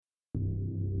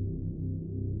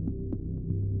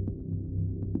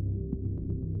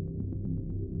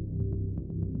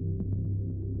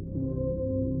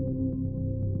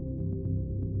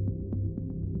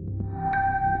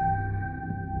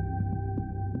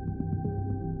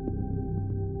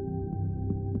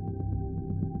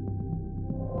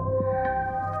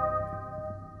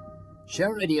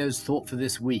Share Radio's thought for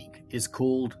this week is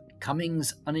called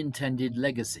Cummings' Unintended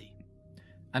Legacy,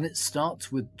 and it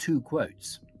starts with two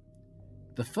quotes.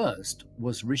 The first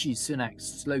was Rishi Sunak's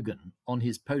slogan on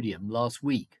his podium last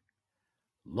week,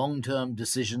 "Long-term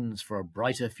decisions for a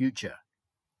brighter future."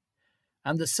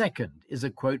 And the second is a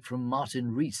quote from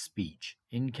Martin Rees' speech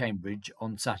in Cambridge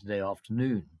on Saturday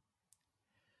afternoon.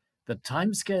 The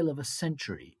timescale of a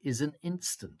century is an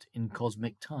instant in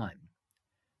cosmic time,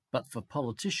 but for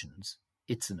politicians,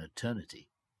 it's an eternity.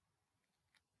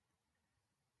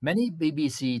 Many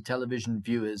BBC television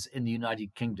viewers in the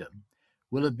United Kingdom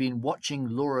will have been watching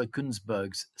Laura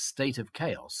Kuenssberg's State of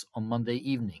Chaos on Monday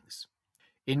evenings,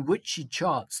 in which she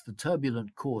charts the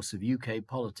turbulent course of UK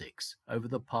politics over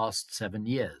the past 7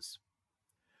 years.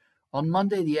 On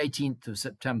Monday the 18th of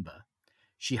September,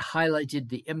 she highlighted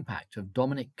the impact of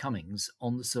Dominic Cummings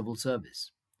on the civil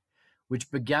service, which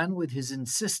began with his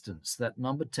insistence that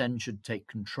Number 10 should take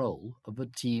control of a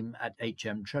team at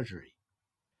HM Treasury.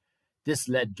 This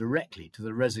led directly to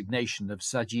the resignation of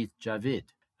Sajid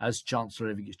Javid as Chancellor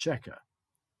of the Exchequer,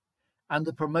 and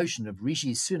the promotion of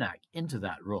Rishi Sunak into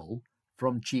that role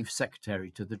from Chief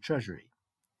Secretary to the Treasury.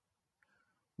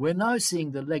 We're now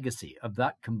seeing the legacy of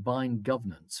that combined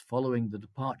governance following the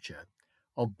departure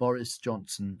of Boris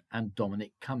Johnson and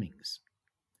Dominic Cummings.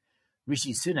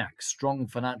 Rishi Sunak's strong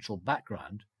financial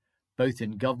background, both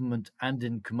in government and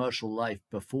in commercial life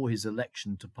before his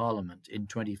election to Parliament in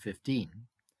 2015,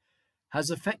 has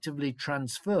effectively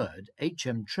transferred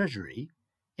HM Treasury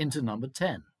into Number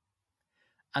 10.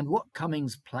 And what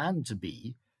Cummings planned to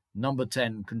be Number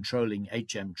 10 controlling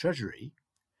HM Treasury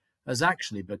has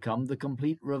actually become the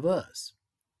complete reverse.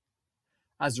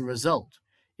 As a result,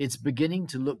 it's beginning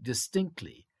to look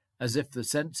distinctly as if the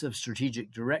sense of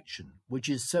strategic direction, which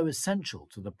is so essential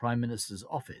to the Prime Minister's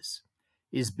office,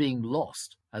 is being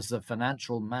lost as the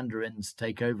financial mandarins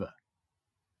take over.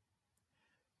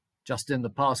 Just in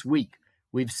the past week,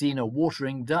 we've seen a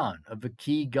watering down of a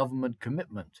key government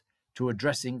commitment to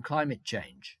addressing climate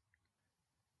change,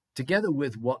 together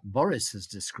with what Boris has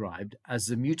described as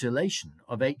the mutilation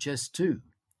of HS2,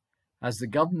 as the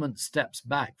government steps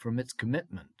back from its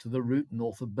commitment to the route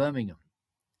north of Birmingham,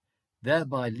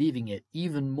 thereby leaving it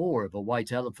even more of a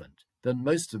white elephant than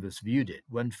most of us viewed it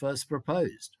when first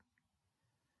proposed.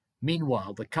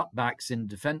 Meanwhile, the cutbacks in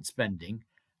defence spending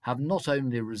have not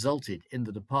only resulted in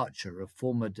the departure of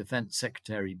former Defence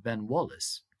Secretary Ben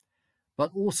Wallace,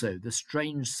 but also the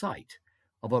strange sight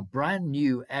of a brand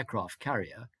new aircraft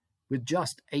carrier with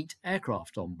just 8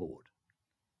 aircraft on board.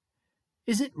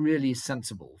 Is it really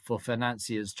sensible for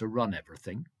financiers to run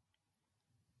everything?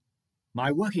 My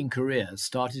working career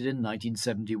started in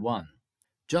 1971,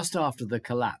 just after the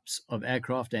collapse of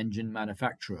aircraft engine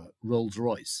manufacturer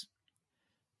Rolls-Royce.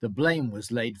 The blame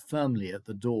was laid firmly at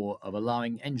the door of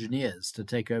allowing engineers to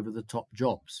take over the top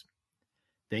jobs.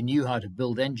 They knew how to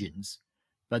build engines,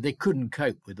 but they couldn't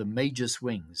cope with the major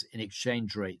swings in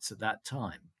exchange rates at that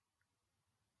time.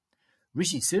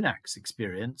 Rishi Sunak's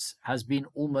experience has been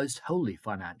almost wholly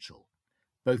financial,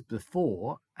 both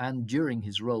before and during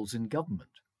his roles in government.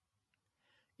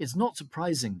 It's not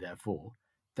surprising, therefore,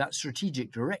 that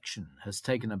strategic direction has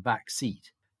taken a back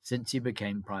seat since he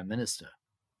became Prime Minister.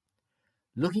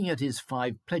 Looking at his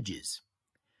 5 pledges,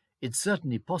 it's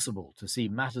certainly possible to see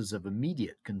matters of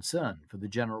immediate concern for the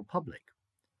general public: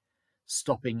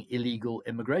 stopping illegal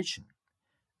immigration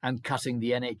and cutting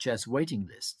the NHS waiting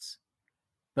lists.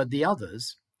 But the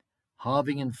others,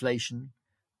 halving inflation,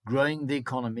 growing the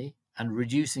economy and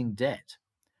reducing debt,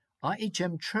 are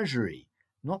HM Treasury,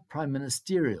 not prime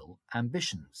ministerial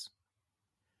ambitions.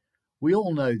 We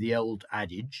all know the old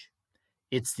adage,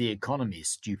 "It's the economy,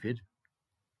 stupid."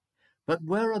 But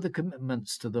where are the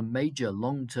commitments to the major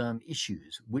long-term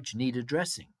issues which need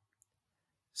addressing?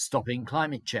 Stopping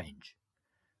climate change,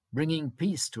 bringing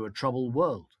peace to a troubled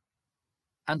world,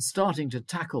 and starting to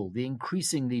tackle the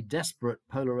increasingly desperate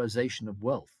polarization of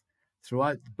wealth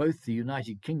throughout both the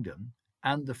United Kingdom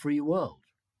and the free world.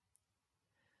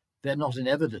 They're not in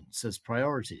evidence as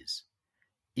priorities.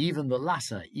 Even the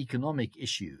latter economic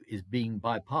issue is being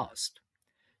bypassed.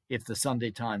 If the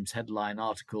Sunday Times headline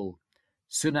article,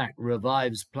 "Sunak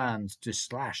revives plans to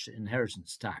slash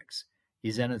inheritance tax,"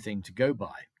 is anything to go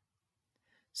by.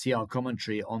 See our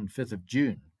commentary on 5th of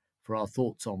June for our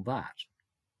thoughts on that.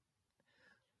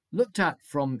 Looked at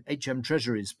from HM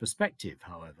Treasury's perspective,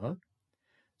 however,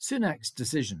 Sunak's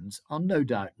decisions are no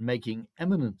doubt making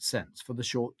eminent sense for the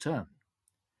short term.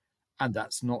 And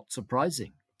that's not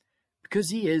surprising,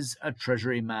 because he is a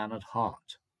Treasury man at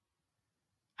heart.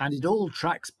 And it all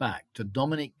tracks back to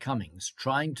Dominic Cummings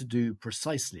trying to do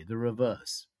precisely the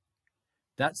reverse.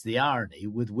 That's the irony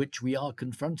with which we are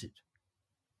confronted.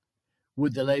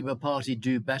 Would the Labour Party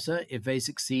do better if they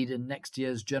succeed in next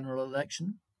year's general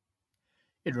election?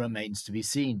 It remains to be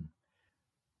seen,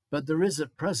 but there is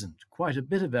at present quite a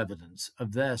bit of evidence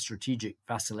of their strategic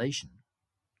vacillation.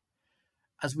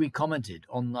 As we commented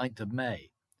on 9th of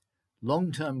May,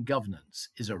 long-term governance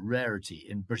is a rarity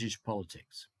in British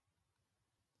politics.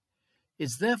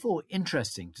 It's therefore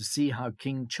interesting to see how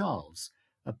King Charles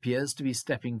appears to be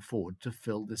stepping forward to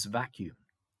fill this vacuum.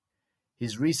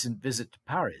 His recent visit to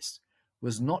Paris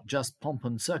was not just pomp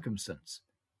and circumstance,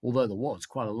 although there was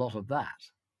quite a lot of that.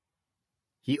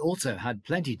 He also had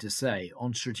plenty to say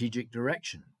on strategic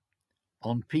direction,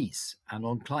 on peace and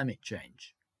on climate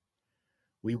change.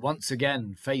 We once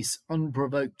again face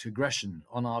unprovoked aggression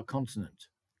on our continent,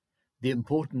 the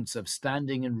importance of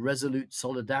standing in resolute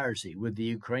solidarity with the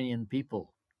Ukrainian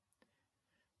people.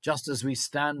 Just as we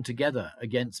stand together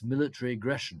against military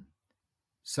aggression,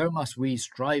 so must we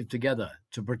strive together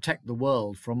to protect the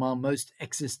world from our most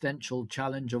existential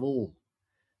challenge of all,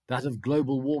 that of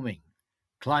global warming,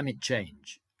 climate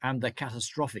change, and the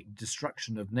catastrophic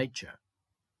destruction of nature.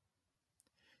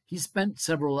 He spent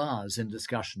several hours in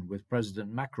discussion with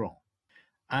President Macron,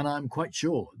 and I'm quite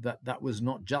sure that that was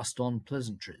not just on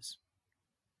pleasantries.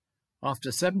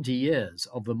 After 70 years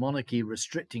of the monarchy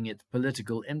restricting its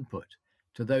political input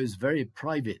to those very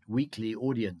private weekly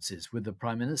audiences with the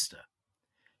Prime Minister,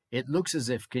 it looks as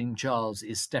if King Charles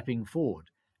is stepping forward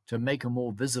to make a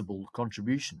more visible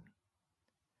contribution.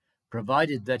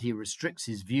 Provided that he restricts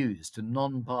his views to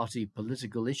non-party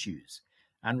political issues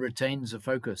and retains a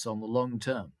focus on the long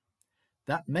term,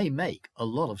 that may make a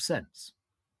lot of sense.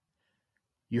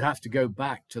 You have to go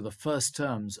back to the first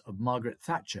terms of Margaret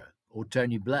Thatcher or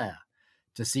Tony Blair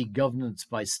to see governance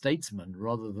by statesmen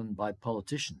rather than by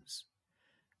politicians,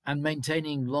 and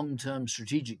maintaining long-term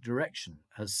strategic direction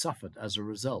has suffered as a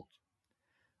result,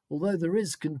 although there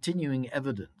is continuing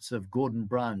evidence of Gordon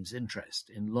Brown's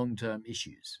interest in long-term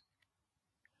issues.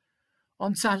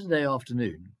 On Saturday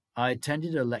afternoon, I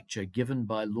attended a lecture given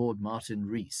by Lord Martin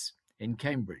Rees in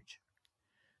Cambridge.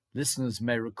 Listeners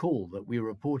may recall that we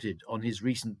reported on his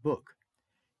recent book,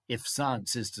 If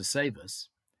Science is to Save Us,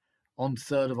 on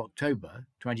 3rd of October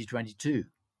 2022.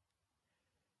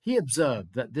 He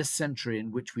observed that this century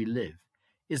in which we live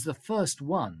is the first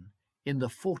one in the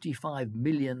 45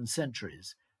 million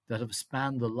centuries that have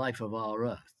spanned the life of our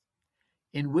Earth,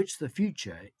 in which the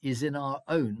future is in our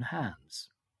own hands.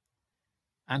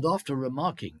 And after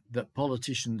remarking that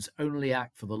politicians only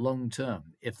act for the long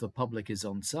term if the public is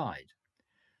on side,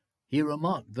 he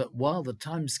remarked that while the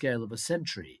timescale of a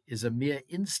century is a mere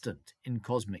instant in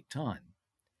cosmic time,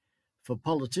 for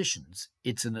politicians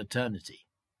it's an eternity.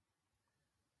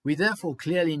 We therefore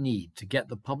clearly need to get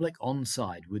the public on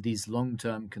side with these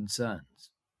long-term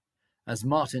concerns. As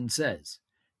Martin says,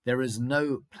 there is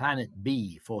no planet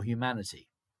B for humanity.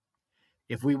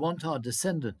 If we want our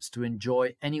descendants to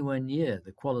enjoy anywhere near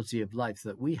the quality of life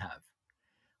that we have,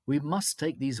 we must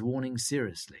take these warnings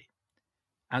seriously,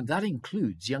 and that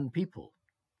includes young people.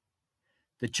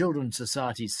 The Children's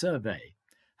Society survey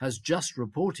has just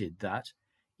reported that,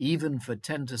 even for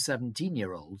 10 to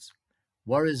 17-year-olds,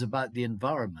 worries about the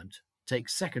environment take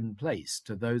second place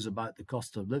to those about the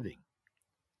cost of living.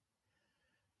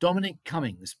 Dominic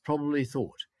Cummings probably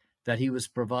thought that he was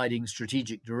providing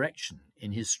strategic direction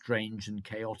in his strange and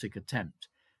chaotic attempt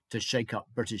to shake up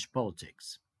British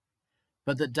politics,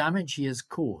 but the damage he has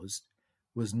caused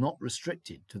was not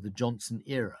restricted to the Johnson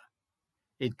era.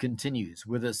 It continues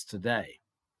with us today.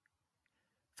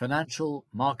 Financial,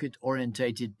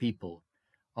 market-orientated people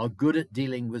are good at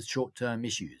dealing with short-term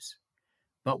issues,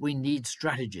 but we need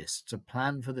strategists to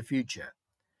plan for the future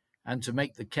and to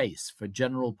make the case for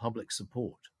general public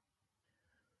support.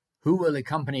 Who will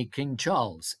accompany King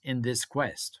Charles in this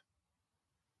quest?